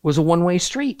was a one-way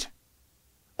street.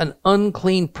 An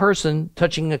unclean person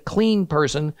touching a clean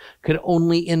person could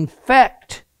only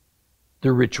infect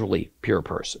the ritually pure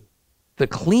person. The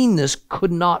cleanness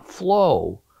could not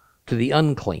flow to the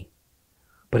unclean.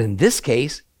 But in this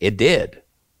case, it did.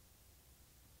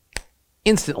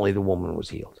 Instantly, the woman was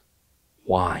healed.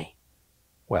 Why?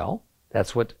 Well,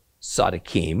 that's what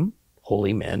tzaddikim,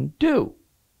 holy men, do.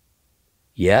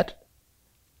 Yet,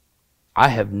 I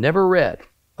have never read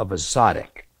of a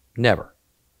tzaddik, never,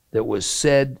 that was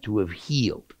said to have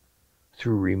healed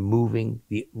through removing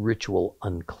the ritual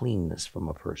uncleanness from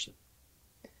a person.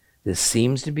 This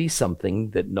seems to be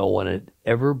something that no one had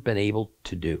ever been able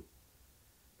to do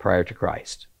prior to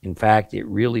Christ. In fact, it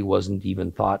really wasn't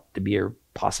even thought to be a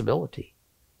possibility.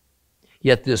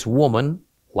 Yet this woman,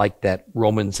 like that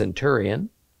Roman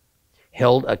centurion,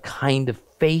 held a kind of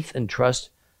faith and trust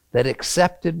that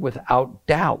accepted without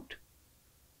doubt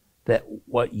that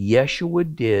what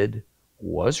Yeshua did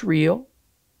was real,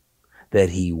 that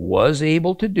he was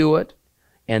able to do it,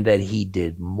 and that he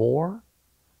did more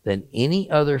than any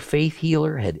other faith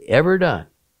healer had ever done,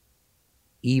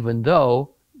 even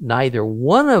though neither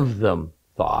one of them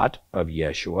thought of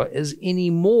Yeshua as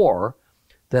any more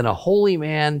than a holy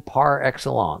man par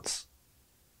excellence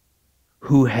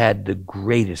who had the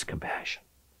greatest compassion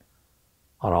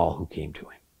on all who came to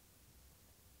him.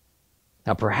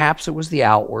 Now, perhaps it was the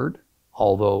outward,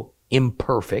 although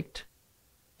imperfect,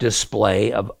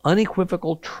 display of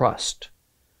unequivocal trust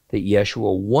that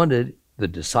Yeshua wanted the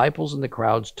disciples and the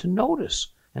crowds to notice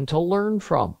and to learn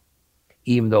from,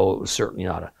 even though it was certainly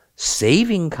not a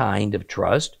saving kind of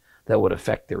trust that would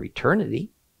affect their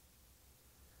eternity.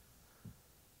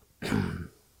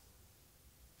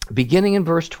 Beginning in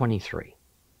verse 23,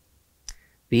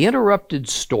 the interrupted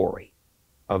story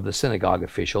of the synagogue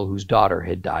official whose daughter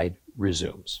had died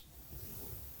resumes.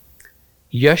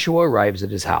 Yeshua arrives at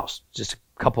his house, just a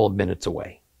couple of minutes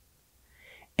away,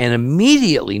 and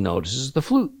immediately notices the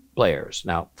flute players.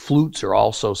 Now, flutes are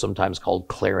also sometimes called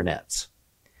clarinets.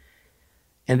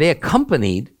 And they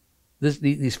accompanied,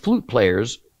 these flute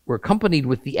players were accompanied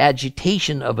with the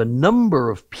agitation of a number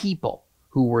of people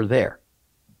who were there.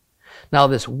 Now,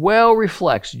 this well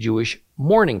reflects Jewish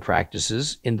mourning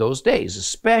practices in those days,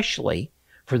 especially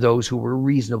for those who were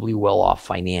reasonably well off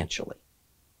financially.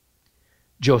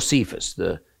 Josephus,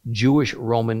 the Jewish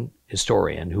Roman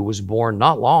historian who was born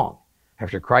not long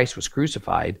after Christ was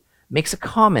crucified, makes a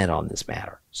comment on this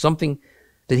matter, something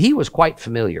that he was quite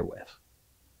familiar with.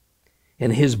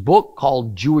 In his book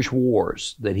called Jewish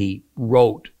Wars that he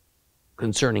wrote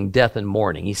concerning death and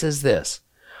mourning, he says this: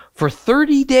 "For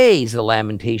 30 days the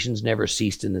lamentations never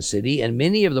ceased in the city, and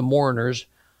many of the mourners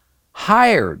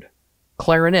hired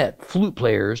clarinet flute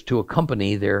players to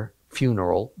accompany their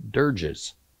funeral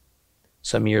dirges."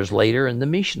 Some years later in the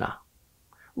Mishnah,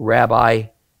 Rabbi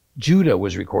Judah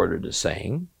was recorded as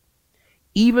saying,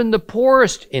 "Even the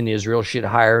poorest in Israel should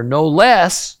hire no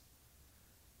less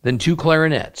than 2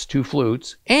 clarinets, 2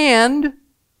 flutes, and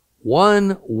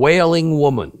 1 wailing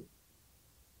woman."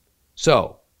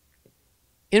 So,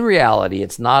 in reality,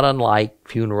 it's not unlike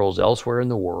funerals elsewhere in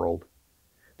the world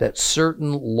that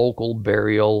certain local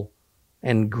burial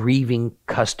and grieving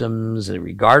customs,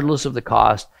 regardless of the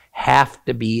cost, have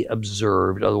to be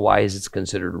observed. Otherwise, it's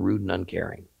considered rude and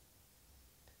uncaring.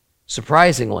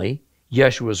 Surprisingly,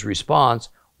 Yeshua's response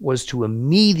was to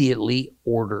immediately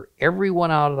order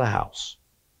everyone out of the house.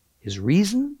 His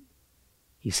reason?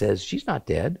 He says, she's not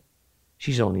dead.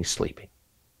 She's only sleeping.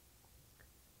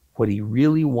 What he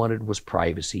really wanted was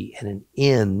privacy and an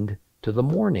end to the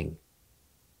mourning.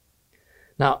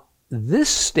 Now, this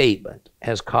statement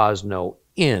has caused no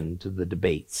end to the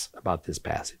debates about this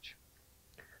passage.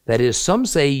 That is, some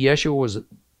say Yeshua was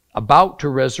about to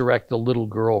resurrect the little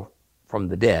girl from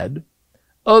the dead.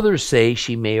 Others say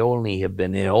she may only have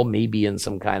been ill, maybe in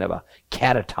some kind of a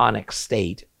catatonic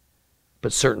state,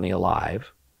 but certainly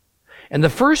alive. And the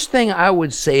first thing I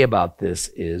would say about this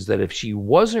is that if she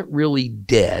wasn't really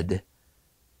dead,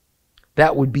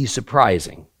 that would be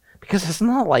surprising, because it's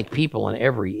not like people in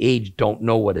every age don't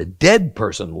know what a dead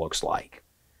person looks like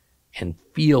and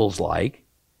feels like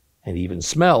and even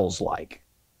smells like.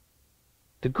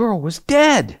 The girl was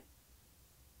dead.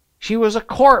 She was a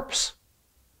corpse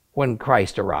when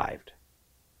Christ arrived.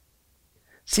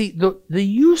 See, the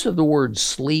use of the word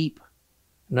sleep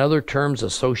and other terms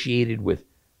associated with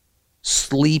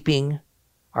sleeping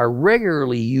are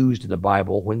regularly used in the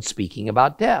Bible when speaking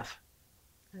about death.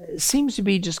 It seems to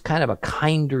be just kind of a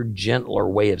kinder, gentler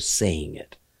way of saying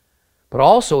it. But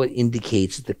also it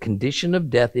indicates that the condition of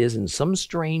death is, in some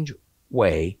strange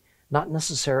way, not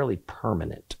necessarily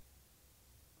permanent.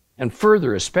 And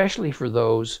further, especially for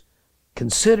those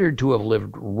considered to have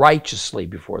lived righteously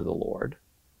before the Lord,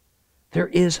 there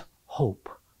is hope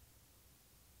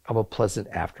of a pleasant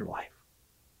afterlife.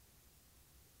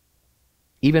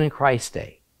 Even in Christ's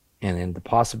day, and in the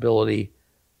possibility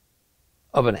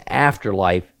of an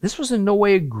afterlife, this was in no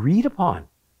way agreed upon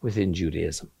within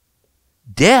Judaism.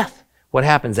 Death, what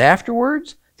happens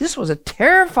afterwards, this was a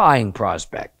terrifying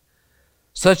prospect,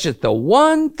 such that the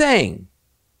one thing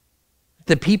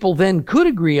the people then could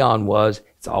agree on was,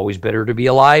 it's always better to be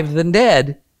alive than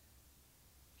dead.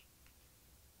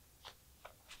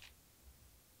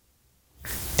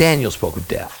 Daniel spoke of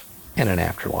death and an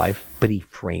afterlife, but he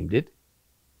framed it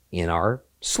in our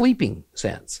sleeping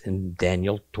sense in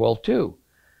Daniel 12:2.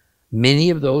 Many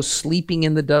of those sleeping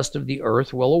in the dust of the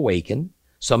earth will awaken,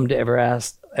 some to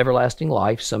everlasting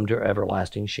life, some to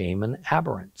everlasting shame and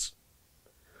abhorrence.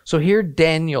 So here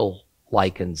Daniel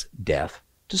likens death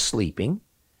to sleeping,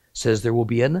 says there will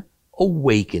be an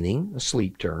awakening, a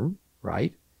sleep term,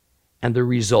 right? And the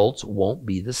results won't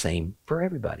be the same for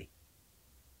everybody.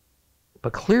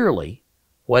 But clearly,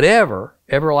 whatever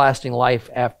everlasting life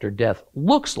after death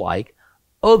looks like,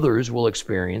 others will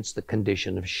experience the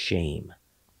condition of shame.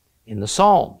 In the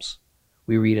Psalms,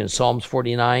 we read in Psalms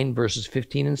 49, verses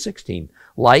 15 and 16,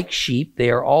 like sheep, they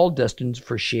are all destined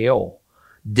for Sheol.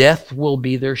 Death will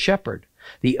be their shepherd.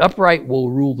 The upright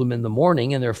will rule them in the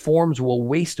morning, and their forms will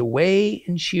waste away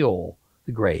in Sheol,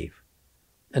 the grave,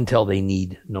 until they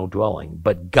need no dwelling.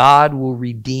 But God will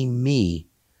redeem me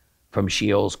from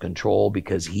Sheol's control,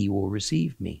 because he will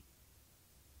receive me.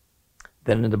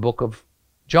 Then in the book of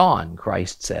John,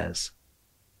 Christ says,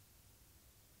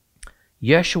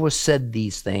 Yeshua said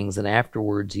these things, and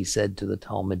afterwards he said to the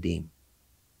Talmudim,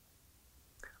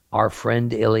 our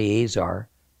friend Eleazar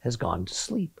has gone to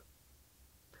sleep,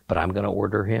 but I'm going to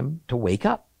order him to wake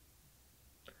up.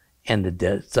 And the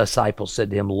disciples said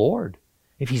to him, Lord,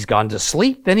 if he's gone to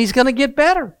sleep, then he's going to get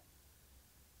better.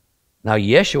 Now,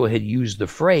 Yeshua had used the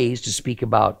phrase to speak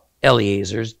about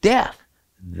Eleazar's death.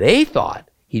 They thought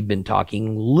he'd been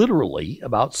talking literally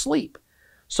about sleep.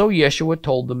 So Yeshua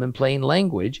told them in plain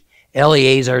language,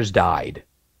 Eleazar's died.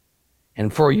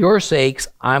 And for your sakes,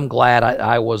 I'm glad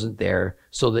I wasn't there,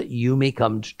 so that you may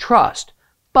come to trust.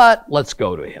 But let's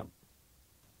go to him.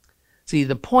 See,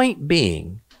 the point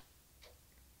being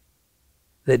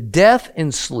that death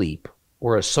and sleep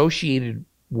were associated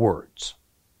words.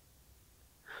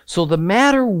 So the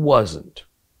matter wasn't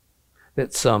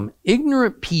that some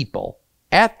ignorant people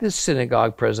at this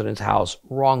synagogue president's house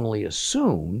wrongly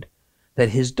assumed that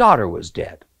his daughter was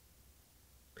dead,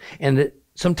 and that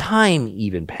some time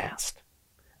even passed,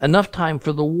 enough time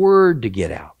for the word to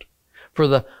get out, for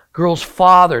the girl's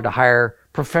father to hire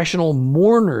professional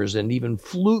mourners and even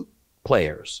flute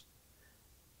players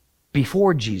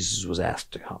before Jesus was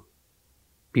asked to come,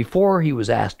 before he was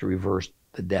asked to reverse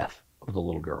the death of the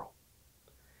little girl.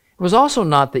 It was also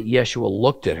not that Yeshua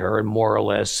looked at her and more or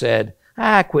less said,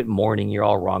 quit mourning, you're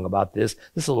all wrong about this.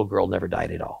 This little girl never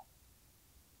died at all.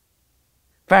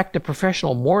 In fact, the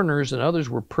professional mourners and others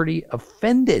were pretty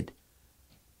offended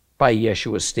by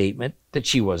Yeshua's statement that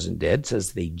she wasn't dead,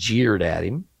 says they jeered at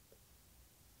him,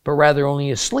 but rather only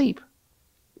asleep,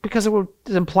 because it was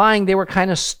implying they were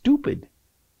kind of stupid.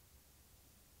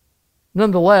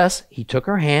 Nonetheless, he took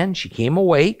her hand, she came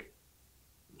awake,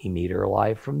 he made her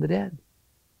alive from the dead.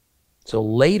 So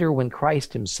later, when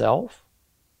Christ himself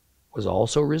was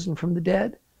also risen from the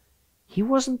dead, he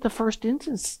wasn't the first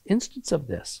instance of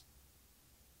this.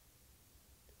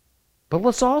 But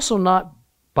let's also not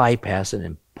bypass an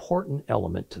important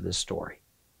element to this story.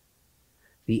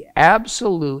 The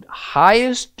absolute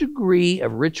highest degree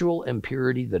of ritual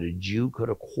impurity that a Jew could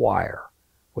acquire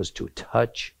was to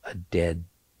touch a dead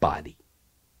body.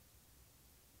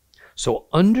 So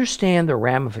understand the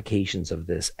ramifications of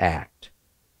this act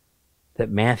that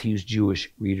Matthew's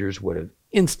Jewish readers would have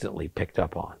instantly picked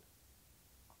up on.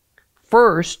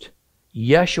 First,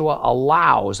 Yeshua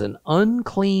allows an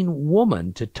unclean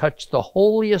woman to touch the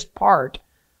holiest part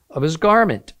of his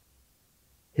garment,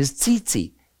 his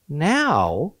tzitzit.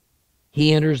 Now,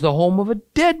 he enters the home of a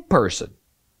dead person,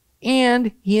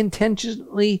 and he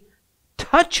intentionally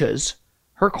touches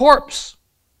her corpse.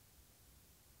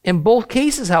 In both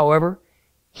cases, however,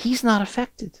 he's not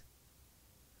affected.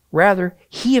 Rather,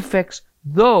 he affects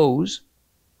those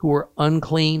who are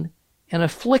unclean and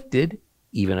afflicted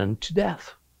even unto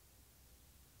death.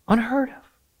 Unheard of.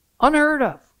 Unheard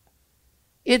of.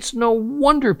 It's no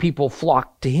wonder people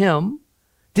flocked to him,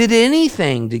 did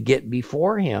anything to get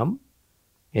before him,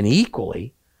 and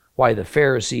equally why the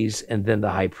Pharisees and then the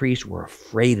high priest were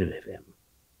afraid of him.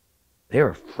 They were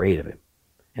afraid of him,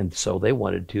 and so they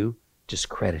wanted to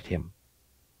discredit him.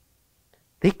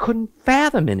 They couldn't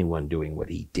fathom anyone doing what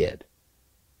he did.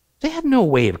 They had no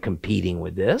way of competing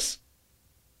with this.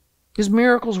 His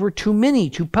miracles were too many,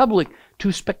 too public,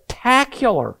 too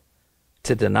spectacular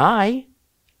to deny.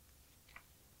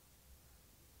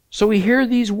 So we hear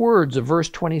these words of verse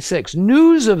 26.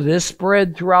 News of this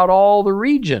spread throughout all the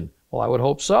region. Well, I would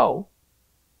hope so.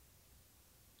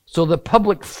 So the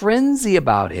public frenzy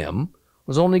about him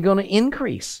was only going to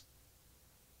increase.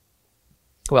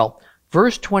 Well,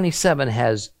 verse 27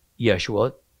 has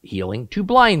Yeshua healing two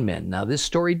blind men. Now, this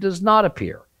story does not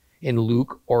appear in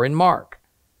Luke or in Mark.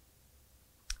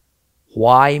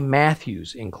 Why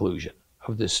Matthew's inclusion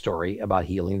of this story about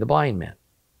healing the blind men?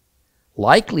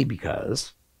 Likely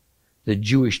because the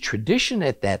Jewish tradition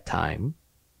at that time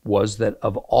was that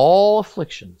of all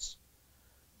afflictions,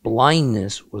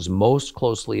 blindness was most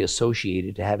closely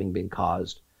associated to having been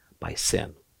caused by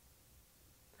sin.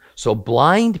 So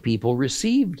blind people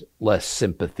received less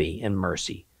sympathy and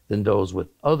mercy than those with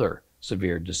other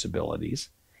severe disabilities.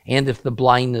 And if the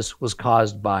blindness was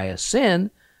caused by a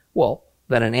sin, well,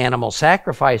 then an animal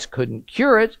sacrifice couldn't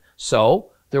cure it,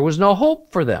 so there was no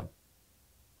hope for them.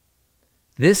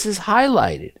 This is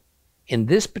highlighted in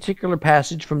this particular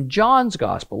passage from John's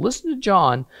Gospel. Listen to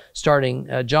John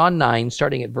 9,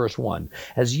 starting at verse 1.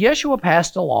 As Yeshua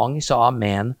passed along, he saw a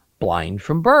man blind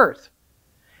from birth.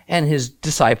 And his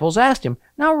disciples asked him,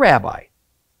 Now, Rabbi,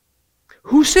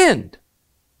 who sinned?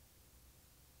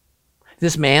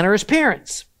 This man or his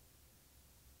parents,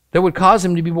 that would cause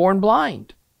him to be born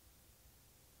blind?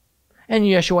 And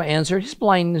Yeshua answered, His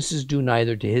blindness is due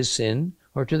neither to his sin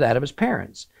nor to that of his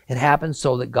parents. It happened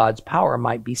so that God's power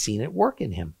might be seen at work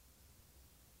in him.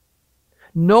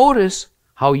 Notice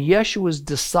how Yeshua's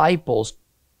disciples,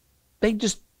 they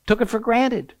just took it for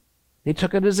granted. They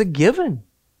took it as a given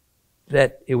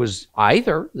that it was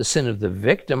either the sin of the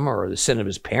victim or the sin of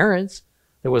his parents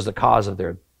that was the cause of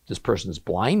this person's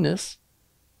blindness.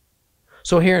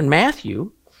 So here in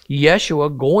Matthew,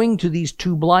 Yeshua going to these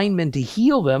two blind men to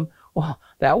heal them, well,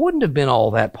 that wouldn't have been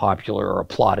all that popular or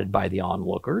applauded by the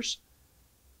onlookers.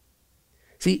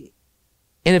 See,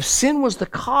 and if sin was the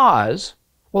cause,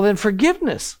 well, then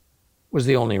forgiveness was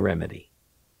the only remedy.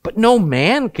 But no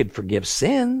man could forgive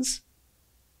sins.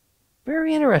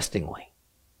 Very interestingly,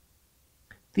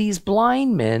 these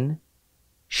blind men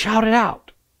shouted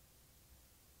out,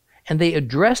 and they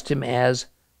addressed him as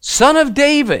Son of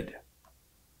David.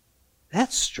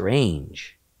 That's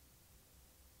strange.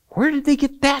 Where did they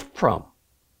get that from?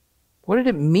 What did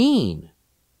it mean?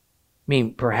 I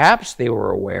mean, perhaps they were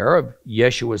aware of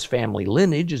Yeshua's family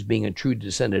lineage as being a true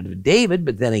descendant of David,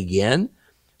 but then again,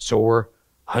 so were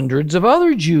hundreds of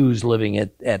other Jews living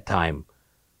at that time,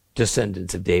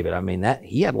 descendants of David. I mean,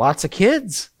 he had lots of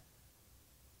kids.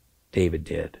 David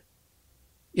did.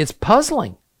 It's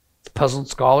puzzling. It's puzzled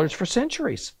scholars for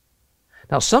centuries.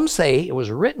 Now, some say it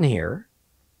was written here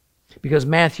because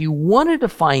Matthew wanted to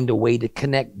find a way to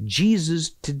connect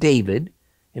Jesus to David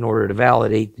in order to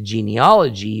validate the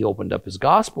genealogy he opened up his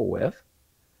gospel with,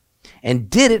 and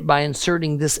did it by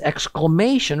inserting this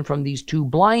exclamation from these two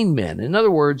blind men. In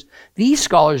other words, these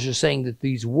scholars are saying that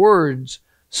these words,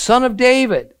 Son of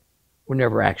David, were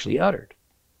never actually uttered.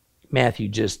 Matthew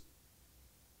just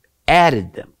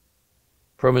added them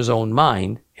from his own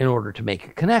mind in order to make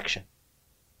a connection.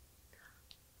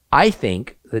 I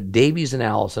think that Davies and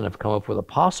Allison have come up with a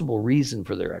possible reason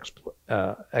for their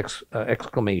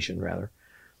exclamation,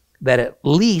 that at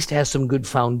least has some good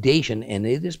foundation, and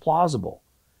it is plausible.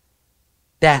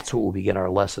 That's what we'll begin our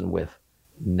lesson with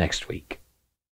next week.